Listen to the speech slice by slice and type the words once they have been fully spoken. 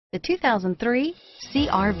The 2003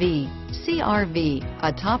 CR-V. CR-V,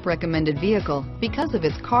 a top recommended vehicle because of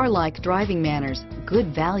its car-like driving manners,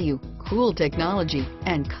 good value, cool technology,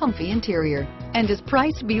 and comfy interior, and is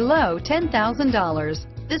priced below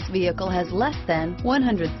 $10,000. This vehicle has less than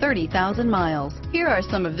 130,000 miles. Here are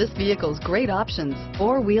some of this vehicle's great options: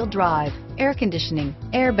 four-wheel drive, air conditioning,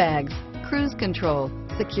 airbags, cruise control,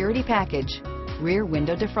 security package, rear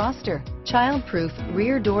window defroster, child-proof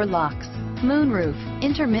rear door locks, moonroof,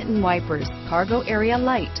 intermittent wipers, cargo area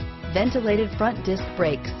light, ventilated front disc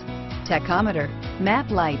brakes, tachometer, map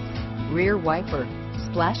lights, rear wiper,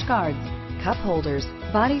 splash guards, cup holders,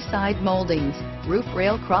 body side moldings, roof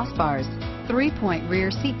rail crossbars, 3-point rear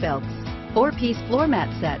seat belts, 4-piece floor mat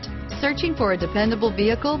set. Searching for a dependable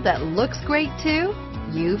vehicle that looks great too?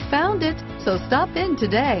 You found it, so stop in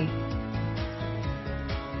today.